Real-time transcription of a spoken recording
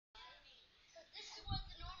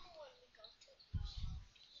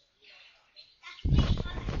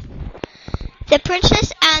The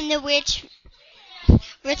Princess and the Witch,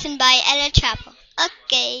 written by Ella Chappell.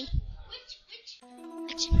 Okay.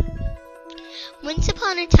 Once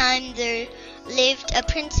upon a time there lived a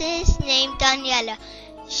princess named Daniela.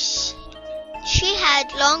 She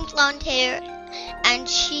had long blonde hair and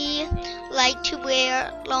she liked to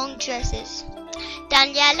wear long dresses.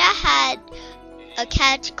 Daniela had a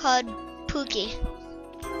cat called Pookie.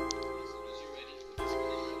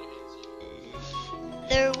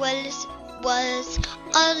 There was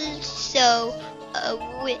also a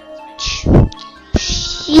witch.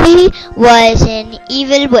 She was an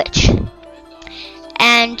evil witch,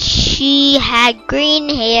 and she had green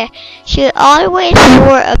hair. She always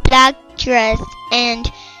wore a black dress,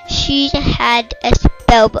 and she had a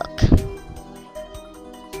spell book.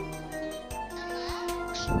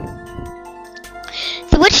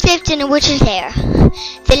 The witch lived in a witch's lair.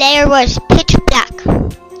 The lair was pitch black.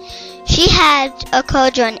 She had a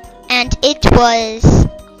cauldron, and it was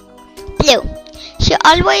blue. She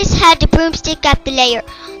always had a broomstick at the lair.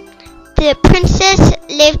 The princess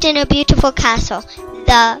lived in a beautiful castle.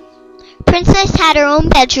 The princess had her own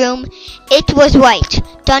bedroom. It was white.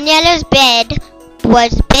 Daniela's bed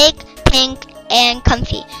was big, pink, and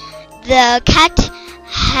comfy. The cat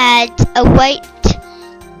had a white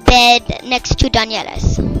bed next to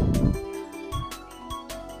Daniela's.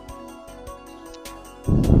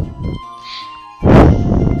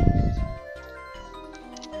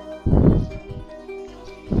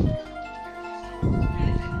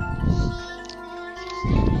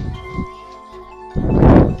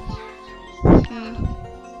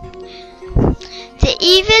 The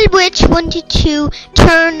evil witch wanted to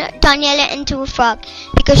turn Daniela into a frog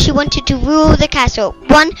because she wanted to rule the castle.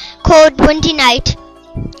 One cold, windy night,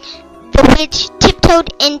 the witch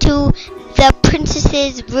tiptoed into the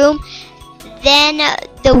princess's room. Then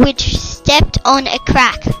the witch stepped on a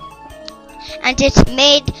crack, and it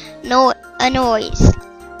made a noise.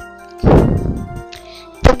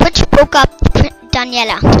 The witch woke up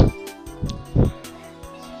Daniela.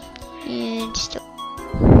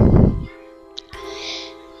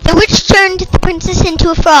 The witch turned the princess into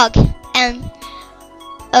a frog, and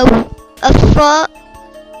a frog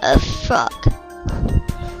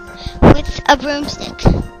with a broomstick.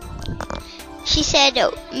 She said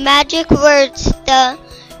magic words. The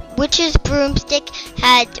witch's broomstick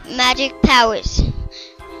had magic powers.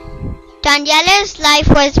 Daniela's life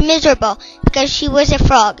was miserable because she was a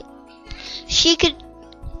frog. She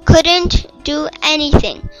couldn't do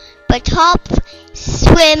anything but hop,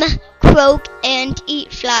 swim, croak, and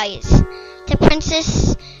eat flies. The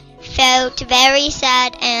princess felt very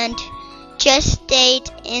sad and just stayed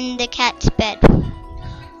in the cat's bed.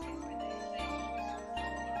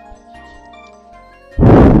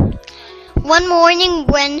 One morning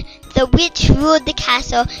when the witch ruled the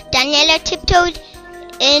castle, Daniela tiptoed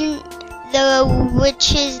in the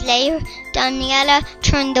witch's lair. Daniela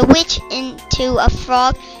turned the witch into a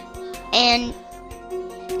frog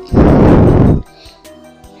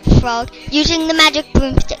using the magic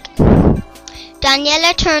broomstick.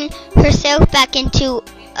 Daniela turned herself back into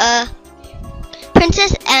a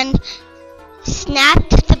princess and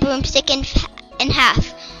snapped the broomstick in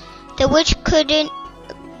half. The witch could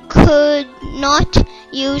not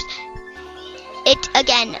use it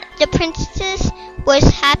again. The princess was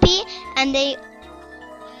happy, and they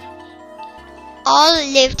all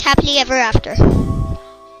lived happily ever after.